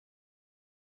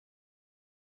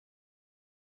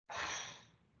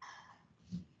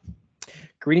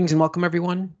Greetings and welcome,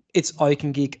 everyone. It's All You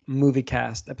Can Geek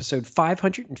Moviecast, episode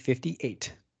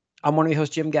 558. I'm one of your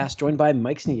hosts, Jim Gass, joined by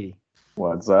Mike Sneedy.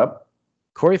 What's up?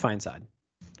 Corey Feinsod.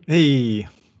 Hey.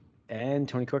 And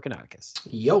Tony Korkanakis.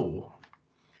 Yo.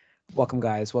 Welcome,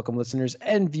 guys. Welcome, listeners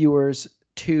and viewers,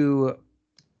 to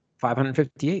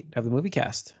 558 of the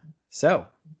Moviecast. So,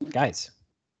 guys,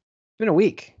 it's been a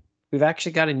week. We've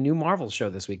actually got a new Marvel show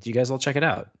this week. Do you guys all check it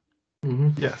out?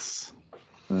 Mm-hmm. Yes.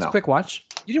 No. Quick watch.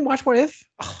 You didn't watch What If?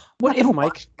 Oh, what If,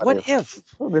 Mike? What if?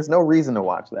 Well, there's no reason to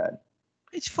watch that.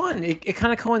 It's fun. It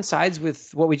kind of coincides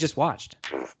with what we just watched.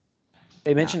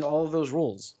 They mentioned all of those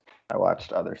rules. I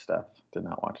watched other stuff. Did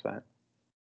not watch that.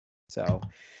 So,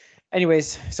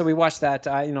 anyways, so we watched that.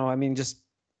 I don't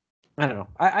know.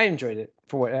 I enjoyed it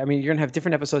for what. I mean, you're gonna have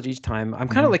different episodes each time. I'm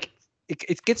kind of like,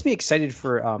 it gets me excited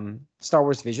for Star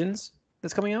Wars Visions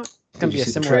that's coming out. It's gonna be a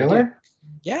similar trailer. Idea.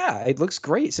 Yeah, it looks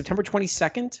great. September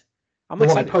 22nd. I'm the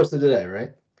excited. one I posted today,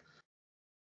 right?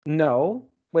 No,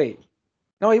 wait.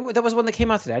 No, that was one that came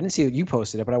out today. I didn't see it. You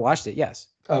posted it, but I watched it. Yes.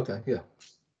 Okay. Yeah.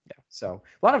 Yeah. So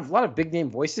a lot of big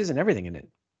name voices and everything in it.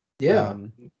 Yeah.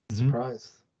 Surprised.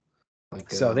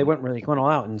 Like, so they went all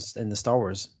out in the Star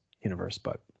Wars universe,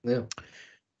 but yeah.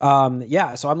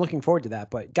 Yeah. So I'm looking forward to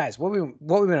that. But guys, what we've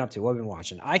been up to, what we've been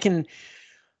watching, I can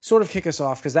sort of kick us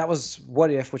off because that was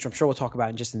What If, which I'm sure we'll talk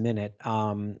about in just a minute.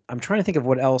 I'm trying to think of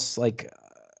what else, like,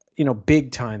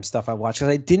 big time stuff I watched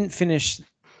because I didn't finish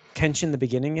Kenshin the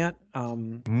beginning yet.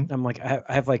 I'm like, I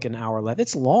have like an hour left.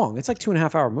 It's long. It's like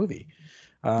 2.5 hour movie.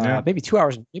 Maybe 2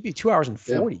 hours. Maybe 2 hours and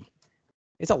 40. Yeah.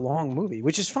 It's a long movie,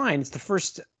 which is fine.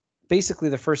 It's basically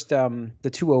the first the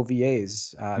two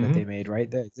OVAs that they made,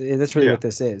 right? That's really what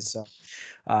this is. So,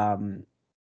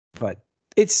 but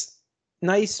it's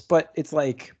nice, but it's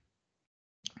like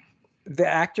the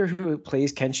actor who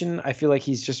plays Kenshin, I feel like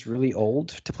he's just really old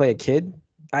to play a kid.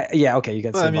 You got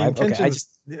some vibe.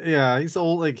 Okay, he's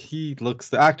old. Like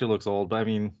the actor looks old, but I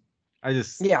mean, I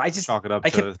just chalk it up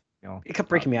to it kept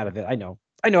breaking me out of it. I know.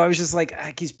 I was just like,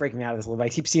 it keeps breaking me out of this a little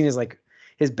bit. I keep seeing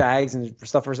his bags and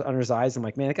stuff under his eyes. I'm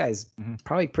like, man, that guy's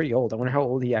probably pretty old. I wonder how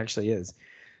old he actually is.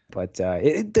 But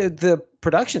the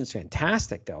production's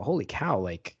fantastic, though. Holy cow!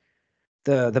 Like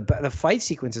the fight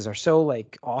sequences are so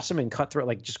like awesome and cutthroat,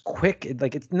 like just quick.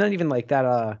 It's not even like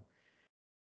that.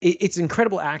 It's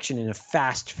incredible action in a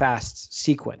fast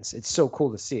sequence. It's so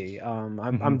cool to see.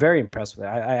 I'm very impressed with it.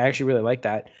 I actually really like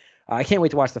that. I can't wait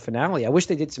to watch the finale. I wish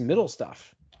they did some middle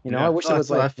stuff. I wish there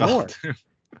was like more.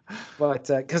 But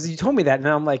because you told me that, and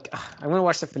I'm like, I'm gonna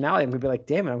watch the finale. I'm gonna be like,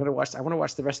 damn it, I want to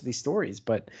watch the rest of these stories.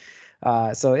 But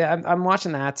so yeah, I'm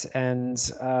watching that, and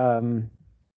I'm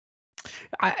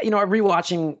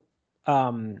rewatching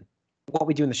What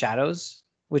We Do in the Shadows,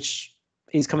 which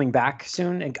is coming back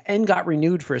soon and got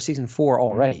renewed for a season 4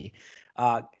 already.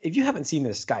 If you haven't seen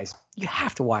this, guys, you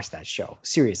have to watch that show.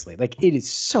 Seriously, like it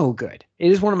is so good. It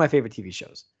is one of my favorite TV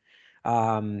shows.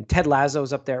 Ted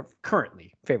Lasso's up there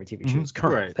currently. Favorite TV shows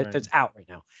currently that's out right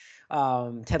now.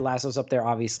 Ted Lasso's up there,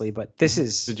 obviously, but this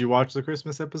is. Did you watch the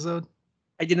Christmas episode?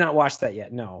 I did not watch that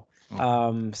yet. No.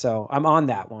 So I'm on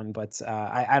that one, but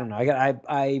I don't know.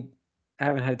 I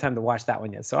haven't had time to watch that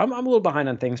one yet, so I'm a little behind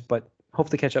on things, but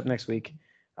hopefully catch up next week.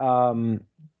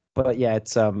 But yeah,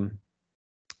 it's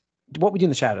What We Do in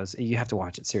the Shadows. You have to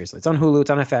watch it, seriously. It's on Hulu. It's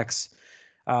on FX.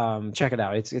 Check it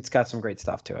out. It's got some great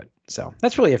stuff to it. So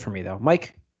that's really it for me, though. Mike, what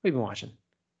have you been watching?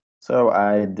 So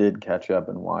I did catch up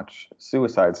and watch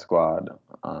Suicide Squad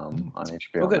on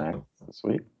HBO Max this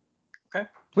week. Okay.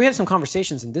 We had some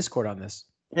conversations in Discord on this.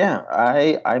 Yeah,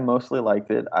 I mostly liked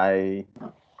it.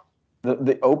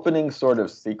 The opening sort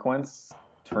of sequence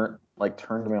turned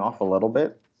me off a little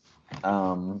bit.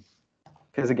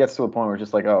 Because it gets to a point where it's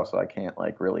just like, oh, so I can't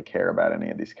like really care about any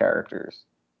of these characters.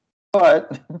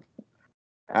 But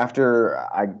after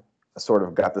I sort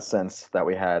of got the sense that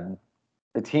we had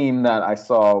the team that I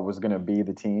saw was going to be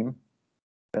the team,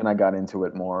 then I got into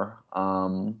it more.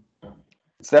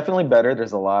 It's definitely better.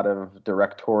 There's a lot of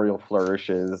directorial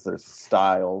flourishes. There's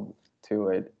style to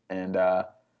it, and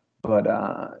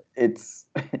but it's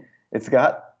it's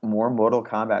got more Mortal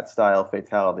Kombat style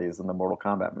fatalities than the Mortal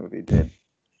Kombat movie did.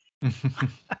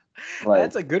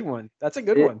 That's a good one.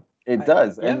 One. It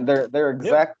does, and they're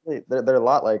exactly they're a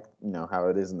lot like how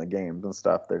it is in the games and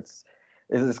stuff. It's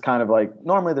kind of like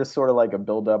normally there's sort of like a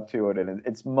build up to it, and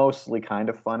it's mostly kind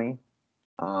of funny.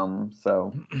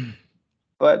 So,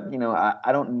 but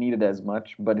I don't need it as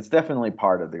much, but it's definitely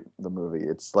part of the movie.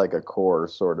 It's like a core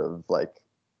sort of like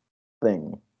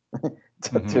thing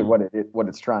to what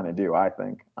it's trying to do, I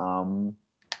think.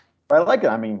 But I like it.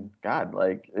 I mean, God,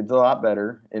 like it's a lot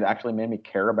better. It actually made me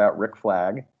care about Rick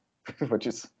Flag, which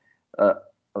is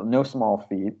no small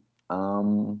feat.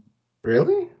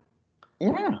 Really?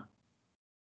 Yeah.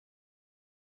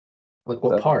 Like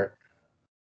what part?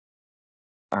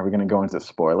 Are we going to go into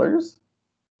spoilers?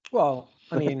 Well,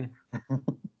 I mean,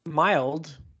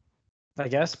 mild, I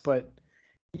guess, but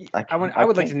I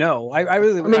would like to know. I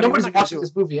really. I mean, nobody's watching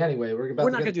this movie anyway. We're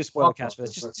not going to do a spoiler cast for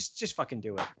this. Just fucking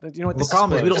do it. You know what? The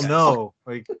problem is we don't know.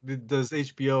 Like, does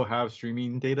HBO have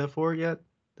streaming data for it yet?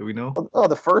 Do we know? Oh,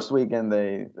 the first weekend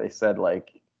they said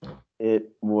like it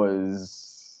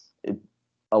was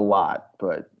a lot,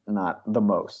 but not the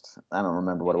most. I don't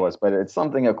remember what it was, but it's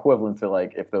something equivalent to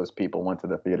like if those people went to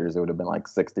the theaters, it would have been like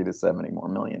 60 to 70 more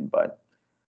million. But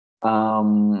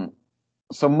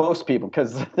so most people,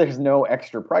 because there's no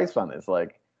extra price on this,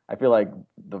 like I feel like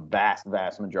the vast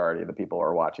majority of the people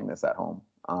are watching this at home,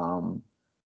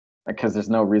 because there's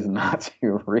no reason not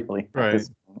to really. Right. It's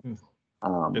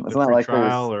not like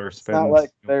it's not like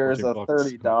there's a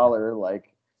 $30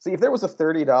 like. See, if there was a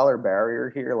 $30 barrier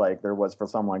here, like there was for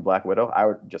something like Black Widow, I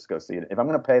would just go see it. If I'm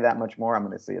going to pay that much more, I'm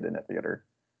going to see it in a theater.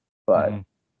 But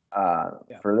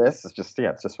for this, it's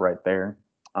just right there.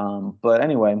 But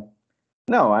anyway,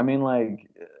 no, I mean, like,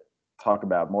 talk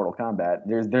about Mortal Kombat.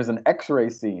 There's an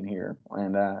X-ray scene here,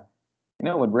 and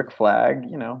when Rick Flag,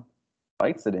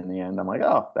 fights it in the end, I'm like,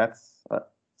 oh, that's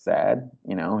sad.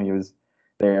 He was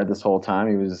there this whole time.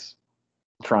 He was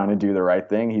trying to do the right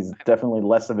thing. He's definitely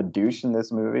less of a douche in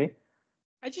this movie.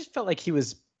 I just felt like he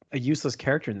was a useless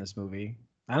character in this movie.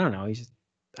 I don't know.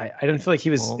 I didn't feel like he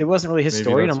was. It wasn't really his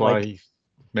story. That's why he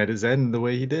met his end the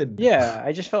way he did. Yeah,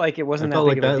 I just felt like it wasn't. I felt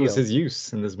like that was his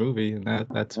use in this movie, and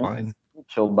that's fine.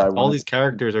 Killed by all these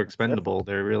characters are expendable.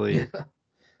 They're really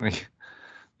like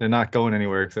they're not going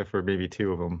anywhere except for maybe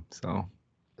two of them. So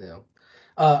yeah,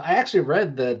 I actually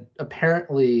read that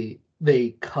apparently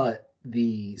they cut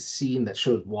the scene that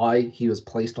showed why he was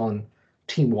placed on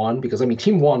Team 1, because I mean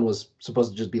Team 1 was supposed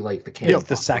to just be like the camp,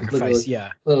 the sacrifice,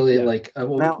 literally like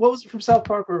what was it from South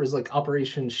Park where it was like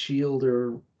Operation Shield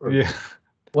or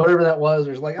whatever that was,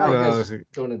 or it's like you guys are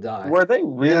going to die. Were they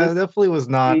really? Yeah, it definitely was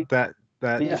not that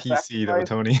PC though,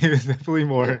 Tony. It was definitely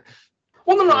more.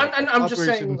 Well, no, I'm just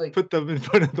saying, like, put them in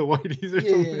front of the whiteys or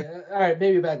something. Yeah. All right,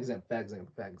 maybe a bad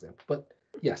example. But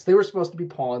yes, they were supposed to be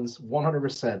pawns,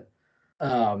 100%.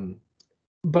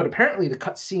 But apparently the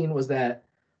cut scene was that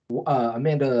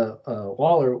Amanda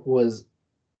Waller was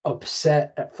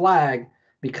upset at Flag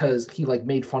because he like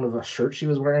made fun of a shirt she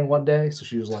was wearing one day. So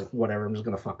she was like, whatever, I'm just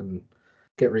gonna fucking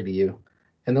get rid of you.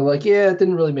 And they're like, yeah, it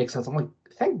didn't really make sense. I'm like,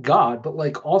 thank God, but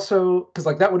like also because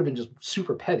like that would have been just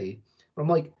super petty. But I'm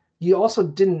like, you also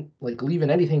didn't like leave in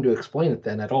anything to explain it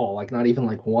then at all. Like not even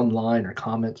like one line or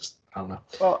comment. Just I don't know.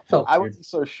 Well, I wasn't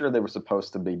so sure they were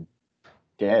supposed to be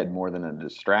dead more than a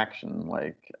distraction.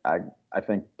 Like I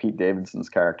think Pete Davidson's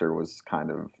character was kind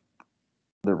of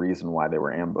the reason why they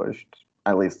were ambushed,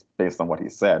 at least based on what he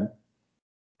said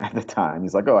at the time.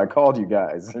 He's like, "Oh, I called you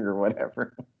guys," or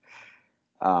whatever.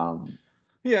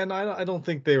 Yeah, and I don't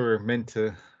think they were meant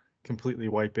to completely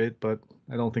wipe it, but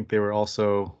I don't think they were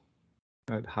also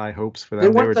at high hopes for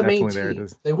them. They were definitely there.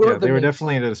 They were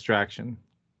definitely a distraction.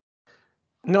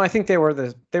 No, I think they were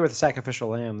the sacrificial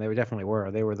lamb. They definitely were.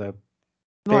 They were the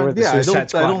Suicide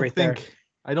Squad.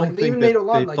 I don't think they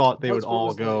thought they would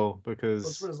all go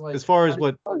because as far as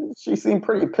what she seemed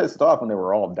pretty pissed off when they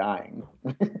were all dying.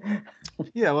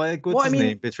 Yeah, like what's his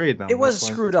name betrayed them. It was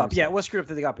screwed up. Yeah, it was screwed up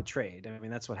that they got betrayed. I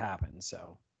mean, that's what happened.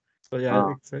 So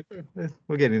yeah,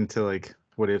 we'll get into like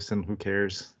what ifs and who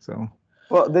cares. So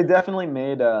well, they definitely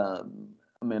made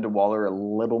Amanda Waller a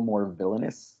little more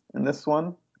villainous in this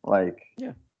one. Like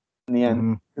in the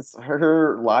end,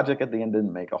 her logic at the end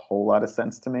didn't make a whole lot of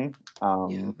sense to me.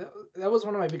 That was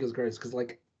one of my biggest gripes because,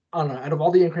 like, I don't know, out of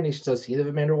all the incarnations I've seen of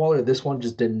Amanda Waller, this one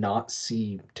just did not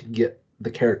seem to get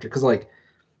the character. Because, like,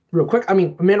 real quick, I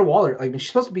mean, Amanda Waller, I mean, she's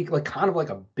supposed to be like kind of like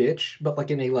a bitch, but like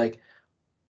in a like,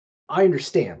 I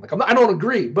understand. Like, I don't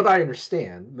agree, but I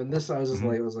understand. And this, I was just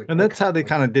like, and that's how they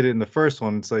kind of did it in the first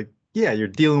one. It's like, yeah, you're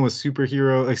dealing with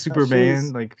superhero, like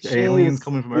Superman, like aliens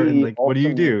coming from Earth, and like, what do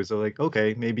you do? So like,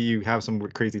 okay, maybe you have some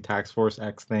crazy Task Force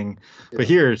X thing, but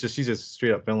here it's just she's just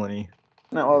straight up villainy.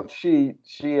 No, well, she's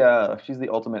the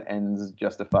ultimate ends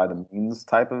justify the means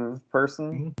type of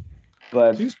person.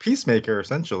 But she's Peacemaker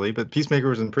essentially, but Peacemaker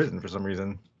was in prison for some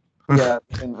reason. Yeah,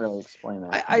 didn't really explain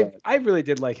that. I really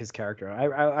did like his character.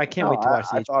 I can't wait to watch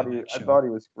the HBO show. I thought he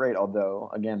was great,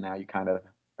 although again now you kind of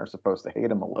are supposed to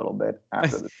hate him a little bit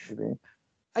after the TV.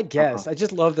 I guess. I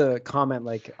just love the comment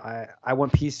like I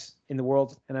want peace in the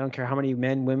world and I don't care how many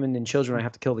men, women, and children I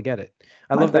have to kill to get it.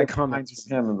 I love that comment.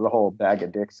 Him the whole bag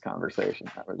of dicks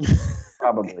conversation. That was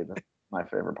probably my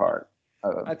favorite part.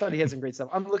 I thought he had some great stuff.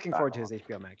 I'm looking forward to his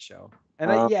HBO Max show.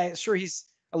 And sure, he's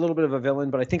a little bit of a villain,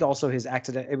 but I think also his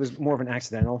it was more of an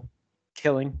accidental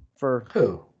killing for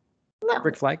Who?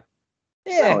 Rick Flag.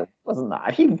 Yeah, no, it wasn't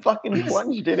that. He fucking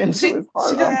plunged it into his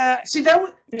heart. That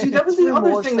was the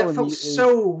other thing that felt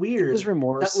so weird. It was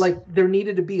remorse. That, like, there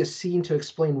needed to be a scene to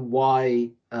explain why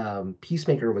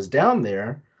Peacemaker was down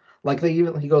there. Like,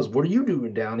 he goes, "What are you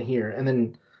doing down here?" And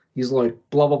then he's like,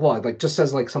 blah blah blah, like just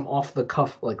says like some off the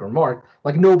cuff like remark.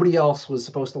 Like nobody else was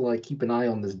supposed to like keep an eye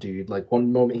on this dude. Like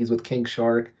one moment he's with King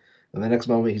Shark, and the next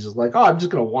moment he's just like, "Oh, I'm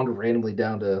just gonna wander randomly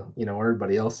down to where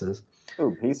everybody else is."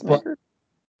 Oh, Peacemaker.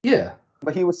 Yeah.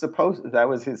 But he was that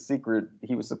was his secret.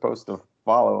 He was supposed to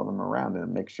follow them around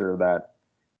and make sure that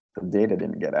the data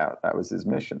didn't get out. That was his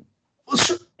mission. Well,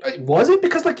 sure. Was it?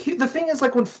 Because like the thing is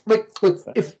like when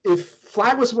if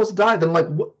Flag was supposed to die, then like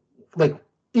what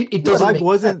it doesn't. Flag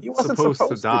wasn't supposed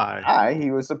to die.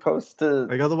 He was supposed to.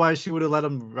 Like otherwise, she would have let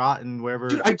him rot in wherever.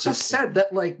 Dude, I just said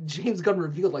that like James Gunn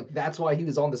revealed like that's why he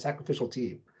was on the sacrificial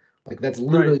team. Like that's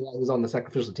literally why he was on the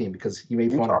sacrificial team, because he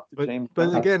made fun of it.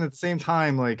 But again, at the same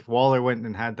time, like Waller went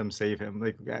and had them save him.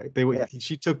 Like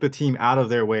she took the team out of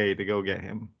their way to go get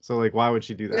him. So like, why would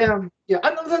she do that? Yeah.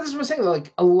 I know that's what I'm saying.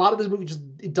 Like a lot of this movie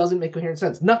it doesn't make coherent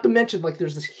sense. Not to mention like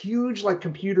there's this huge like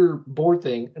computer board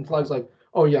thing, and Flag's like,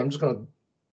 "Oh yeah, I'm just gonna.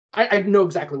 I know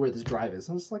exactly where this drive is."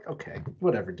 And it's like, okay,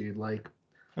 whatever, dude. Like.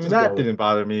 I mean, that didn't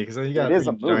bother me because you got a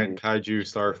giant kaiju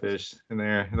starfish in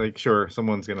there. Like, sure,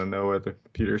 someone's gonna know where the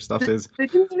computer stuff is. They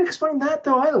didn't even explain that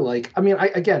though either. Like, I mean,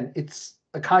 again, it's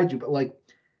a kaiju, but like,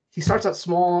 he starts out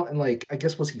small and like, I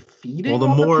guess was he feeding? Well, the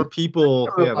more people,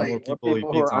 the more people he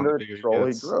feeds on, the bigger he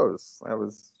grows. That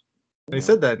was. They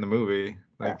said that in the movie.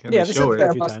 Like, they said that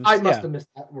a few times. I must have missed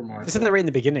that remark. They said that right in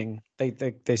the beginning. They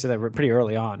said that pretty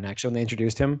early on, actually, when they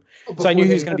introduced him. So I knew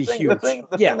he was going to be huge. The thing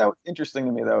that was interesting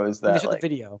to me, though, is that they showed the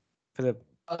video for the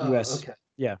U.S. Okay.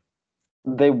 Yeah.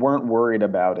 They weren't worried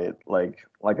about it. Like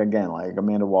again, like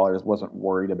Amanda Waller wasn't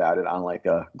worried about it on like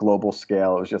a global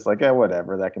scale. It was just like,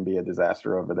 whatever, that can be a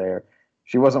disaster over there.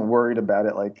 She wasn't worried about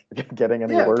it, like getting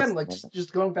any worse. Yeah, again, like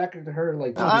just going back into her,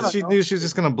 like she knew she was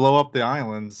just gonna blow up the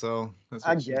island. So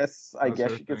I guess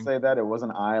you could say that it was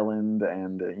an island,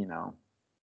 and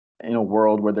in a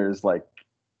world where there's like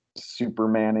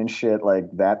Superman and shit, like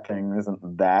that thing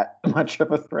isn't that much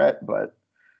of a threat, but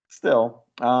still,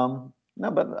 no.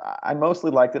 But I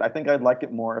mostly liked it. I think I'd like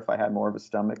it more if I had more of a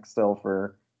stomach still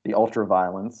for the ultra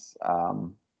violence.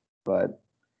 But.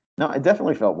 No, it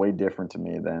definitely felt way different to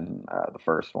me than the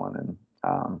first one,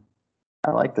 and I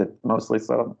liked it mostly.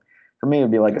 So for me, it'd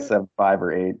be like a 7.5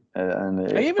 or 8.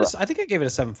 I think I gave it a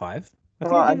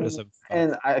 7.5.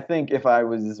 And I think if I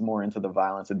was more into the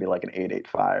violence, it'd be like an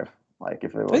 8.85. Like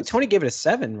if it was. I think Tony gave it a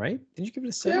 7, right? Did you give it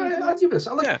a 7? Yeah, I'd give it a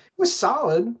 7. It was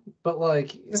solid, but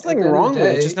like there's nothing wrong with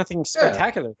it. Just nothing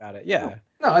spectacular about it. Yeah.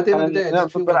 No, at the end of the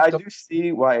day, but I do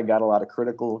see why it got a lot of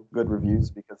good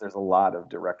reviews, because there's a lot of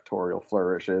directorial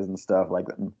flourishes and stuff, like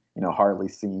Harley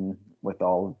scene with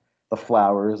all the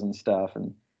flowers and stuff,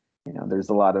 and there's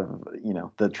a lot of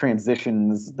the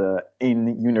transitions, the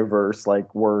in-universe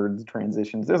like words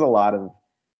transitions. There's a lot of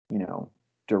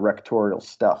directorial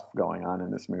stuff going on in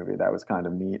this movie that was kind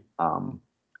of neat,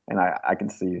 and I can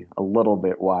see a little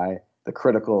bit why the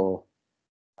critical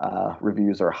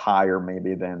reviews are higher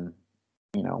maybe than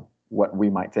what we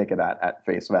might take it at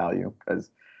face value,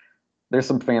 because there's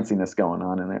some fanciness going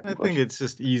on in there. I think it's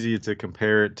just easy to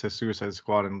compare it to Suicide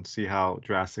Squad and see how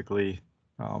drastically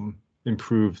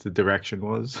improved the direction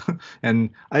was.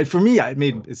 And for me, it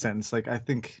made sense. Like I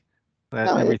think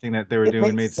that everything that they were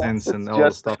doing made sense, and all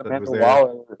the stuff that was there.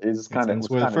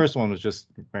 Where the first one was just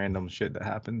random shit that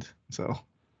happened. So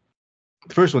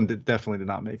the first one definitely did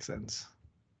not make sense.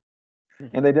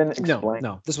 And they didn't explain.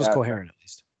 No, this was coherent at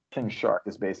least. King Shark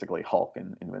is basically Hulk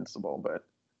and Invincible, but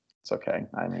it's okay.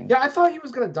 I mean, I thought he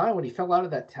was gonna die when he fell out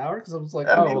of that tower, because I was like,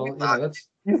 that's.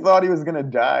 You thought he was gonna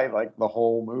die like the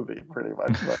whole movie, pretty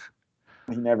much, but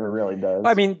he never really does.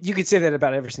 I mean, you could say that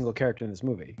about every single character in this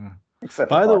movie. Yeah. Except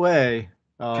by the way,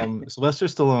 Sylvester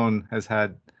Stallone has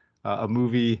had a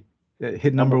movie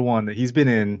hit number 1 that he's been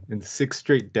in 6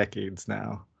 straight decades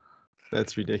now.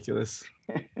 That's ridiculous.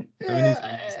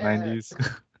 70s, 90s.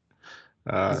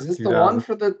 Is this the one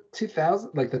for the 2000,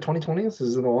 like the 2020s?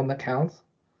 Is it the one that counts?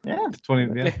 Yeah,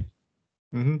 20. Yeah.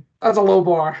 Mm-hmm. That's a low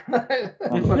bar.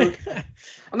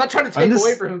 I'm not trying to take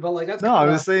away from him, but like that's. No, I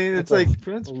was saying that's pretty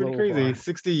crazy. Bar.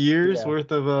 60 years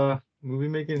worth of movie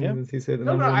making. Yeah. He said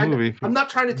movie. I'm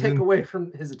not trying to take away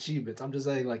from his achievements. I'm just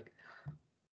saying like,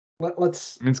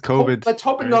 let's. It's COVID. Let's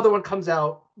hope another one comes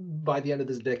out by the end of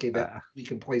this decade that we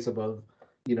can place above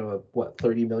a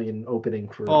 30 million opening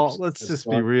for. Well, let's just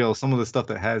be real. Some of the stuff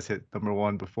that has hit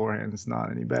 #1 beforehand is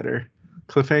not any better.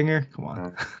 Cliffhanger, come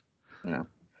on. Yeah,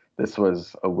 this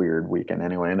was a weird weekend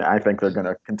anyway, and I think they're going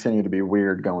to continue to be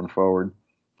weird going forward.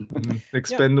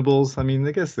 Expendables. I mean,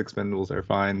 I guess the Expendables are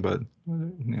fine, but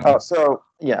so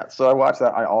I watched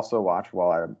that. I also watched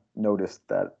while I noticed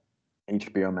that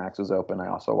HBO Max was open. I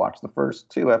also watched the first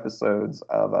 2 episodes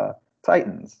of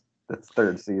Titans, the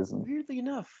 3rd season. Weirdly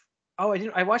enough, I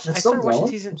didn't. I started watching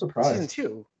season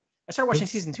 2. I started watching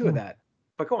season 2 of that.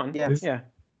 But go on. Yeah.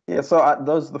 So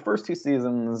the first 2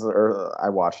 seasons I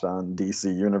watched on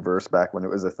DC Universe back when it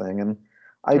was a thing, and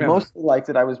I mostly liked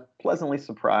it. I was pleasantly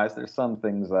surprised. There's some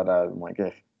things that I'm like,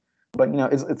 but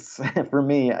it's for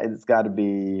me. It's got to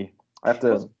be. I have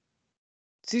to.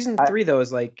 Season 3 though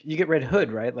is like you get Red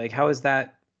Hood, right? Like how is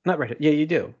that? Not Red Hood. Yeah, you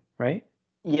do, right?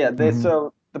 Yeah.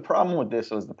 So the problem with this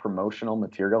was the promotional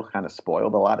material kind of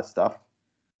spoiled a lot of stuff,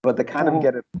 but they kind of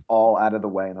get it all out of the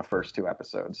way in the first 2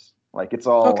 episodes. Like it's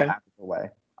all out of the way.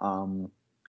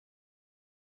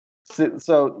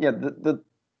 The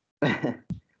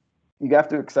you have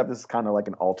to accept this is kind of like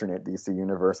an alternate DC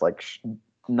universe, like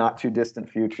not too distant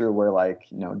future where like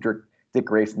Dick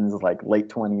Grayson's like late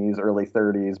 20s, early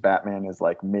 30s. Batman is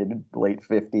like late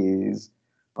 50s,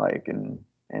 like and.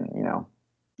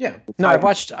 Yeah. No, I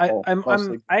watched. I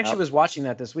actually was watching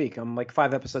that this week. I'm like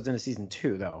 5 episodes into season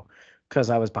 2 though, because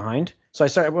I was behind. So I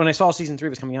started when I saw season 3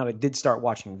 was coming out. I did start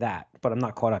watching that, but I'm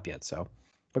not caught up yet. So,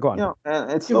 but go on.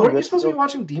 It's weren't you supposed to be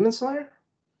watching Demon Slayer?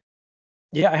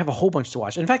 Yeah, I have a whole bunch to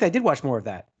watch. In fact, I did watch more of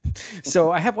that.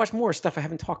 So I have watched more stuff I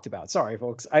haven't talked about. Sorry,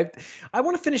 folks. I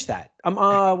want to finish that.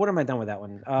 What am I done with that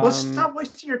one? Well, stop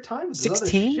wasting your time with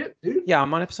 16, shit, dude. Yeah,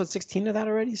 I'm on episode 16 of that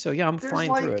already. So yeah, I'm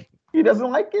flying through it. He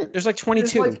doesn't like it. There's like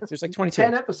 22. There's like 22.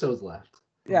 10 episoes left.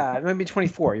 Yeah, it might be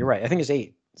 24. You're right. I think it's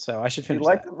 8. So I should finish. If you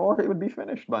liked it more, it would be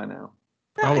finished by now.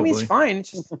 Yeah, I mean, it's fine.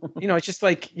 It's just, it's just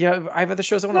like, I have other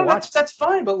shows I want to watch. That's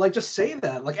fine, but like, just say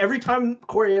that. Like every time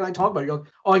Corey and I talk about it, you go,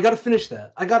 "Oh, I got to finish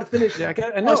that. I got to finish that."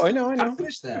 Yeah, I know. I gotta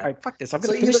finish that. All right, fuck this. I'm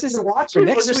gonna finish this for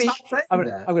next week. I'm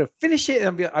gonna finish it, and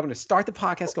I'm gonna start the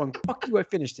podcast going, "Fuck you, I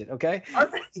finished it." Okay. All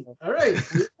right.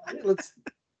 Let's.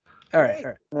 All right.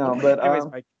 No, but anyways,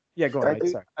 Mike. Yeah, go ahead.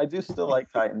 Sorry. I do still like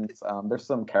Titans. There's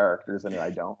some characters in it I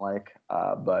don't like,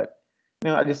 but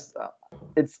I just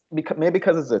it's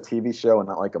because it's a TV show and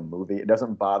not like a movie. It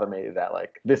doesn't bother me that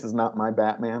like this is not my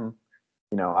Batman.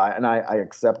 I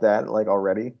accept that like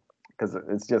already because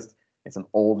it's an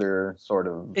older sort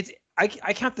of. I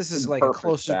count this as like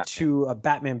closer Batman. To a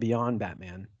Batman Beyond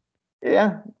Batman.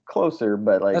 Yeah, closer,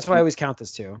 but like that's why I always count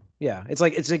this too. Yeah, it's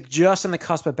like just on the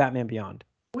cusp of Batman Beyond.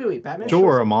 Wait, Batman.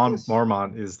 Joe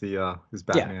Marmont is the is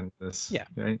Batman. Yeah. This,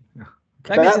 right? Yeah.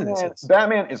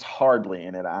 Batman is hardly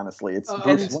in it, honestly. It's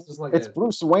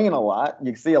Bruce Wayne a lot.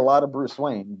 You see a lot of Bruce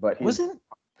Wayne, but he's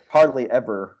hardly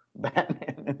ever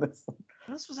Batman in this.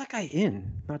 What else was that guy in?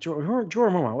 Not Jorah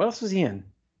Mormont. What else was he in?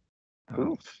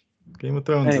 Game of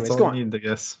Thrones. Anyways, that's all you need, I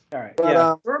guess. All right. But,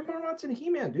 yeah. Jorah Mormont's in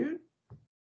He-Man, dude.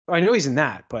 I know he's in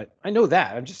that, but I know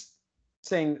that. I'm just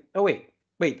saying. Oh wait.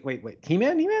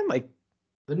 He-Man, like.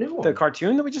 The new one. The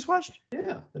cartoon that we just watched?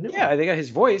 Yeah, the new one. Yeah, they got his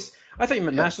voice. I thought you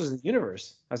meant Masters of the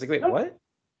Universe. I was like, wait, what?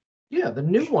 Yeah, the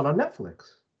new one on Netflix.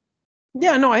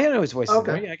 Yeah, no, I know his voice.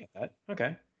 Okay. Yeah, I get that.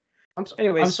 Okay. I'm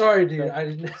sorry, dude. I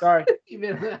didn't. Sorry.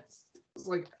 Even that. It's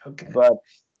like, okay. But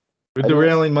we're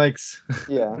derailing mics.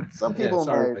 Yeah, some people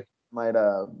might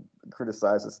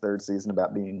criticize this 3rd season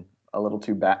about being a little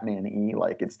too Batman-y.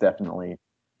 Like it's definitely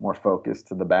more focused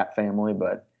to the Bat family,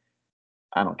 but.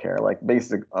 I don't care. Like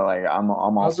basic, like I'm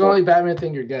also. That's the only Batman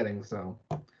thing you're getting, so.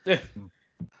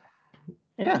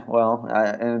 Yeah, well,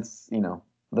 and it's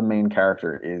the main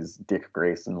character is Dick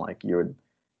Grayson. Like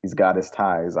he's got his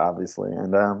ties, obviously,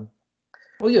 and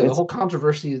Well, yeah, the whole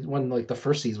controversy when like the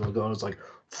first season was going, it's like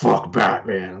fuck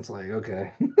Batman. It's like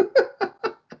okay.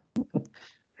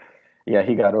 Yeah,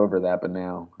 he got over that, but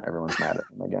now everyone's mad at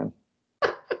him again.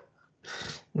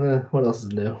 What else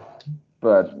is new?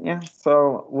 But yeah,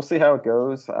 so we'll see how it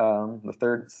goes. The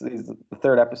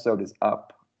 3rd episode is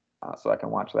up, so I can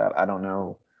watch that. I don't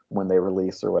know when they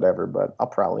release or whatever, but I'll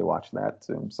probably watch that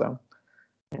soon. So,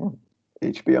 yeah,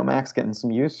 HBO Max getting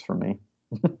some use from me.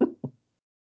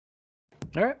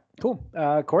 All right, cool.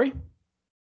 Corey?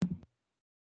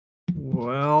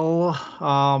 Well,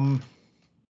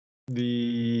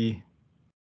 the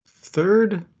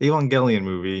 3rd Evangelion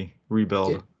movie,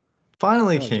 Rebuild,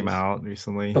 finally came out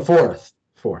recently. The fourth.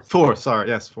 Sorry,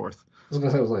 yes, 4th. I was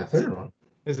gonna say it was like a 3rd one.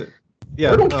 Is it?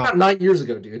 Yeah. 3rd one came out 9 years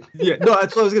ago, dude. Yeah, no,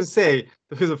 that's what I was gonna say.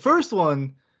 Because the first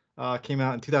one came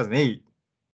out in 2008,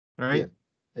 right?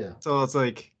 Yeah. So it's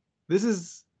like this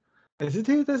is Is it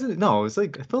 2000? No, it's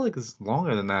like I feel like it's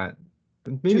longer than that.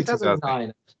 Maybe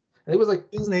 2009. It was like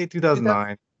 2008,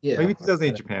 2009. Yeah, Maybe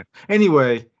 2008 Japan.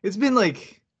 Anyway, it's been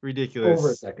like ridiculous.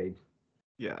 Over a decade.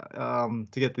 Yeah,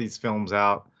 to get these films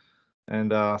out.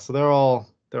 And so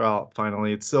they're out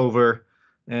finally. It's over.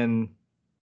 And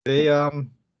they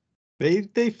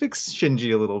fixed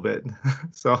Shinji a little bit.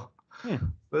 So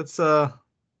that's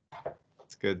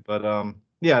it's good. But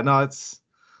yeah, no, it's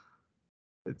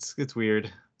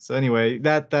weird. So anyway,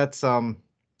 that's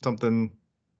something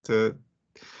to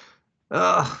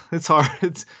it's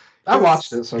hard. I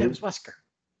watched it, so James Wesker.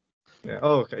 Yeah.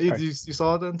 Oh, okay. You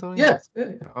saw it then, Tony? Yeah.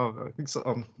 Oh, I think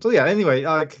so. So yeah. Anyway,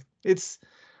 like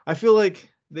I feel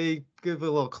like they give a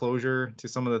little closure to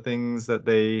some of the things that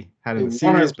they had in the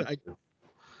series,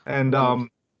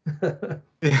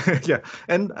 yeah,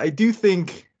 and I do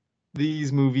think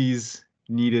these movies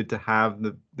needed to have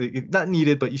the not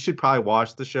needed, but you should probably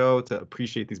watch the show to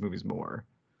appreciate these movies more.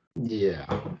 Yeah.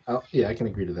 Yeah, I can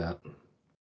agree to that.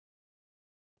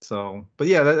 So, but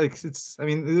yeah, I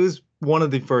mean, it was one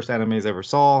of the first animes I ever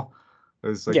saw. It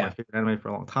was like my favorite anime for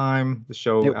a long time. The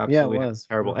show absolutely had a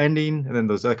terrible ending, and then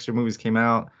those extra movies came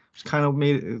out, which kind of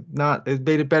made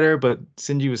it better. But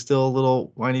Shinji was still a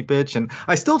little whiny bitch, and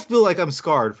I still feel like I'm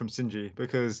scarred from Shinji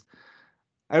because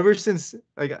ever since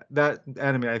like that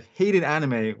anime, I've hated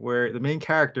anime where the main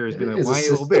character has been a whiny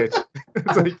little bitch.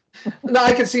 It's like, no,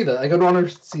 I can see that. I could want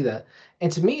to see that.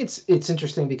 And to me, it's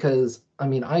interesting because I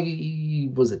mean,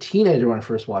 I was a teenager when I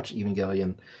first watched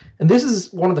Evangelion, and this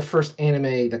is one of the first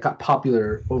anime that got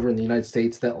popular over in the United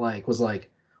States that like was like,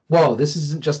 whoa, this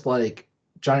isn't just like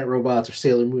giant robots or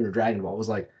Sailor Moon or Dragon Ball. It was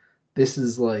like, this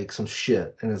is like some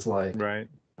shit, and it's like, right.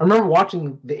 I remember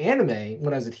watching the anime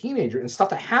when I was a teenager and stuff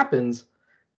that happens,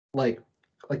 like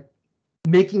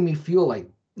making me feel like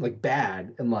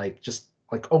bad and like just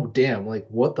like, oh damn, like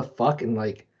what the fuck, and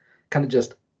like kind of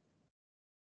just,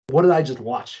 what did I just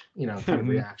watch? You know, kind of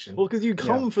reaction. Well, because you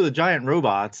come for the giant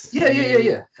robots.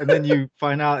 Yeah. And then you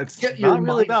find out it's not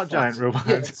really about giant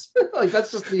robots. Yeah, like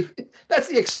that's the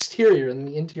exterior, and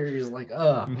the interior is like,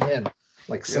 oh man,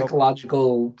 like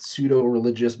psychological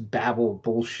pseudo-religious babble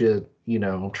bullshit, you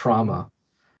know, trauma.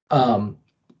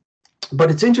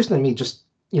 But it's interesting to me, just,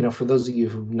 you know, for those of you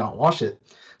who've not watched it.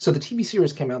 So the TV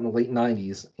series came out in the late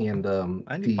 90s, and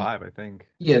 95, I think.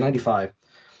 Yeah, 95.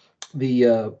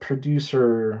 The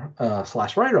producer /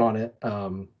 writer on it,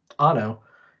 Ano,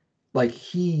 like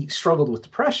he struggled with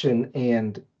depression,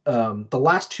 and the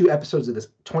last 2 episodes of this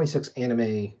 26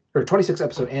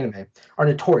 episode anime are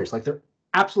notorious. Like they're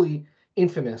absolutely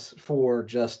infamous for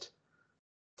just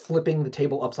flipping the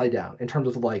table upside down in terms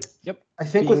of like, I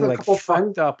think being with a like couple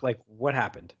fucked up, like what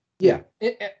happened. Yeah,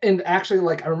 and actually,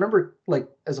 like I remember, like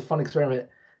as a fun experiment,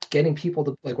 getting people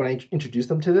to, like when I introduced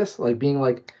them to this, like being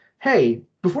like, hey,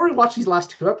 before we watch these last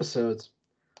 2 episodes,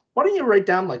 why don't you write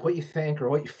down like what you think or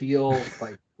what you feel,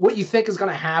 like what you think is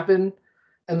gonna happen,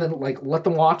 and then like let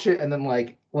them watch it, and then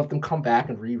like let them come back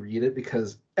and reread it,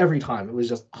 because every time it was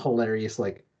just hilarious.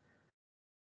 Like,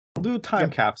 do a time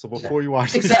capsule before you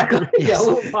watch it. Exactly. Yeah, a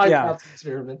little time capsule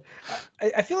experiment.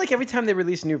 I feel like every time they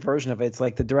release a new version of it, it's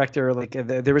like the director, like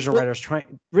the original writer's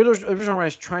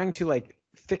trying to like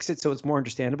fix it so it's more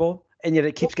understandable, and yet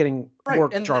it keeps getting more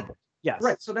jarbled. Yes.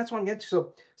 Right. So that's what I'm getting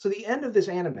to. So the end of this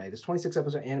anime, this 26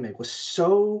 episode anime, was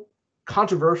so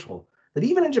controversial that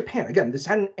even in Japan, again, this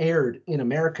hadn't aired in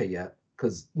America yet,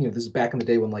 because, you know, this is back in the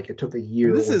day when like it took a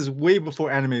year. This is way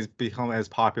before animes become as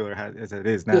popular as it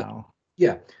is now.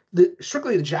 Yeah.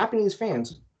 Strictly the Japanese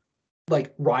fans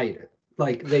like rioted.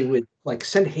 Like they would like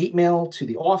send hate mail to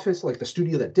the office, like the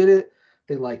studio that did it.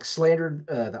 They like slandered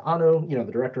the Ano, you know,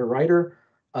 the director writer,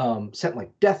 sent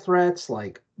like death threats,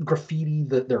 like graffiti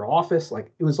their office.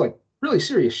 Like it was like really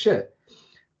serious shit,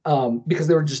 because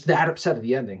they were just that upset at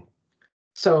the ending.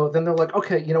 So then they're like,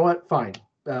 okay, you know what? Fine.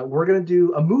 We're going to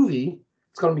do a movie.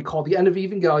 It's going to be called The End of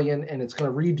Evangelion, and it's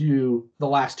going to redo the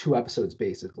last 2 episodes,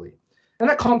 basically. And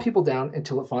that calmed people down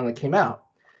until it finally came out.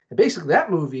 And basically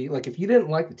that movie, like if you didn't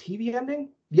like the TV ending,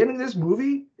 the ending of this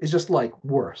movie is just like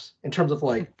worse in terms of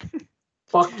like,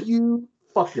 fuck you,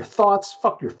 fuck your thoughts,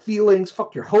 fuck your feelings,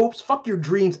 fuck your hopes, fuck your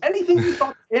dreams, anything you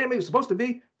thought anime was supposed to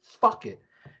be, fuck it.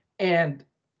 And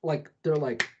like, they're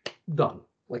like, done.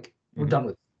 Like, we're done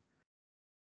with it.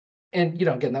 And, you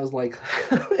know, again, that was like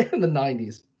in the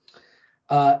 90s.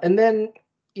 And then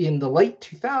in the late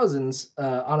 2000s,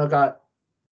 Ano got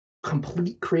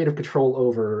complete creative control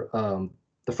over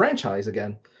the franchise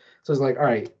again. So it's like, all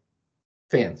right,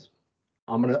 fans,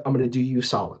 I'm gonna do you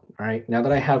solid. All right, now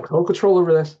that I have total control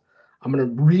over this, I'm gonna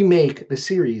remake the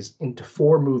series into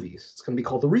 4 movies. It's gonna be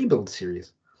called the Rebuild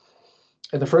series.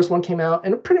 And the first one came out,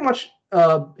 and pretty much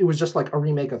It was just like a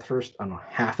remake of the first, I don't know,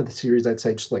 half of the series. I'd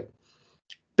say just like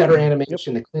better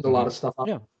animation. They cleaned a lot of stuff up.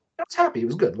 Yeah. I was happy. It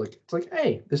was good. Like it's like,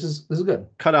 hey, this is good.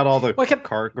 Cut out all the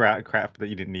crap that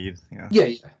you didn't need.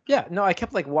 Yeah. No, I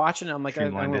kept like watching it. I'm like,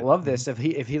 I would love this if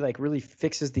he like really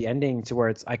fixes the ending to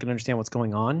where I can understand what's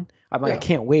going on. I'm like, I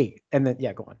can't wait. And then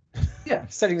go on. Yeah,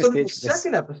 setting the stage.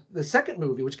 The second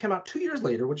movie, which came out 2 years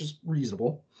later, which is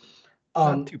reasonable.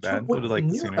 Not too bad. Would have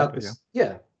liked sooner, but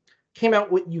came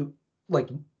out what you like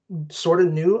sort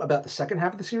of knew about the second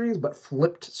half of the series, but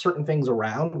flipped certain things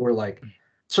around where like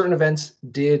certain events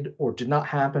did or did not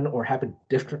happen or happened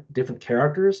different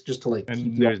characters just to like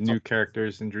and there's new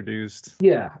characters introduced.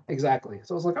 Yeah, exactly.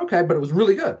 So I was like, okay, but it was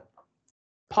really good.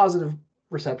 Positive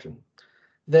reception.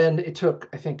 Then it took,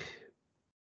 I think,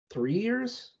 3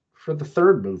 years for the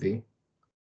third movie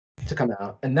to come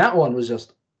out. And that one was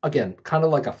just, again, kind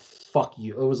of like a fuck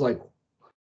you. It was like,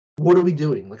 what are we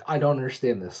doing? Like, I don't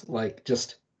understand this. Like,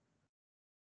 just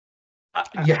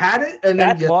you had it, and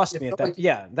that then lost me at that.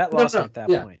 That lost me at that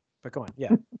point. But go on.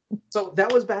 Yeah. So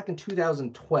that was back in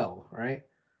 2012, right?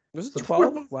 Was it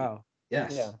 12? Wow.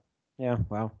 Yes. Yeah. Yeah.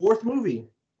 Wow. Fourth movie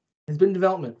has been in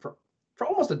development for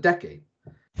almost a decade,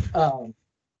 and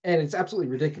it's absolutely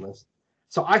ridiculous.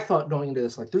 So I thought going into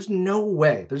this, like, there's no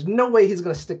way he's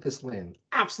gonna stick this landing.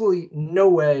 Absolutely no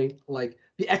way. Like,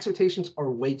 the expectations are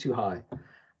way too high.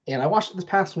 And I watched it this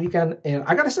past weekend, and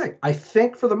I gotta say, I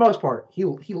think for the most part, he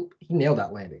nailed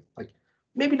that landing. Like,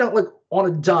 maybe not like on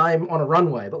a dime on a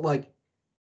runway, but like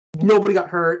nobody got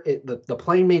hurt. The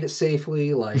plane made it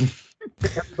safely. Like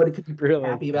everybody could be really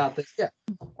happy about this. Yeah.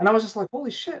 And I was just like,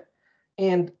 holy shit.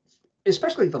 And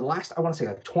especially the last, I want to say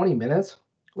like 20 minutes,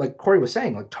 like Corey was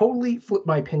saying, like totally flipped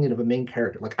my opinion of a main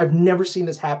character. Like I've never seen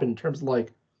this happen in terms of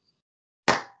like,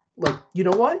 you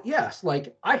know what? Yes.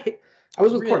 Like I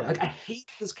was with Corey. Like I hate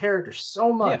this character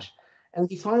so much. And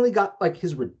he finally got like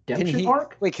his redemption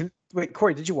arc. Wait,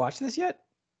 Corey, did you watch this yet?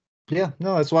 Yeah,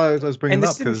 no, that's why I was bringing it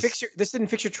up. And this didn't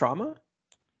fix your trauma?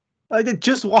 I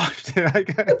just watched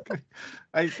it.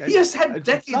 He has had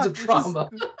decades of trauma.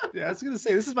 I was gonna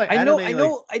say this is my. I know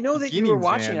that you were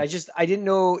watching. Man. I didn't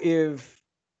know if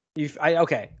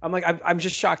I'm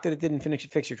just shocked that it didn't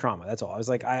fix your trauma. That's all. I was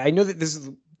like, I know that this is.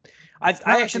 I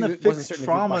actually wasn't certain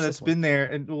trauma that's been there,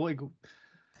 and like,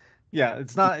 yeah,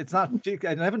 it's not.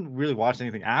 I haven't really watched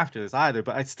anything after this either,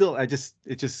 but it just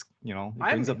it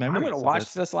brings up memories. I'm gonna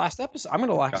watch this last episode. I'm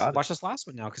gonna watch this last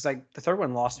one now because the third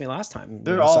one lost me last time.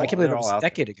 They're all. I can't believe it was a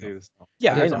decade ago. Too, so.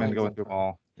 Yeah, I know. I'm going through them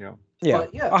all. Yeah.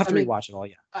 I'll have to rewatch it all.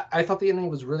 Yeah. I thought the ending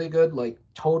was really good. Like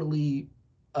totally,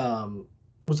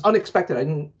 was unexpected. I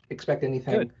didn't expect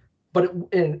anything, good. but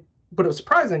it was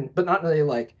surprising, but not really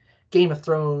like Game of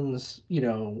Thrones,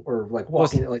 or like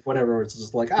walking, like whatever. It's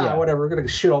just like whatever. We're gonna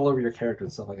shit all over your character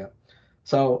and stuff like that.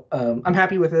 So I'm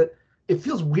happy with it. It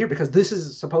feels weird because this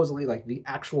is supposedly like the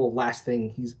actual last thing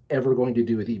he's ever going to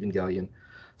do with Evangelion.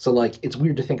 So like it's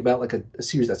weird to think about like a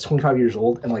series that's 25 years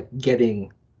old and like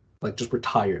getting like just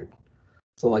retired.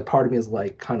 So like part of me is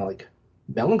like kind of like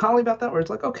melancholy about that, where it's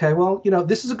like, okay, well,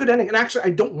 this is a good ending, and actually I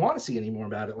don't want to see any more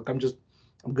about it. Like I'm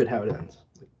good how it ends.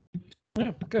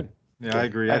 Yeah, good. Yeah, I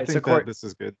agree. I think that this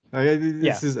is good.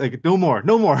 This is like no more.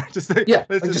 Just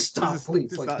just stop,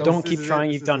 please. Don't keep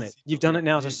trying. You've done it. You've done it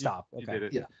now. Just stop. Okay. You did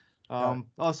it. Yeah.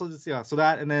 Also, so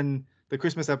that, and then the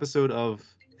Christmas episode of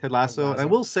Ted Lasso. And I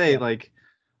will say,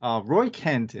 Roy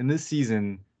Kent in this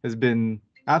season has been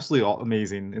absolutely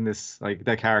amazing in this, like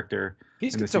that character.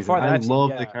 He's good so far. I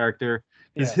love the character.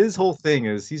 Because his whole thing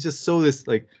is he's just so this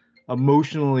like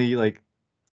emotionally like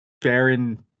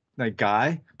barren like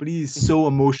guy, but he's so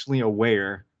emotionally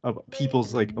aware of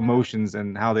people's like emotions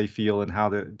and how they feel and how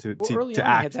to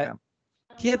act them.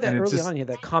 He had that early on. He had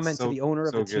that comment to the owner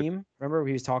of the team. Remember,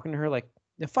 he was talking to her like,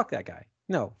 "Fuck that guy.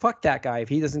 No, fuck that guy. If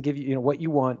he doesn't give you, what you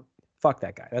want, fuck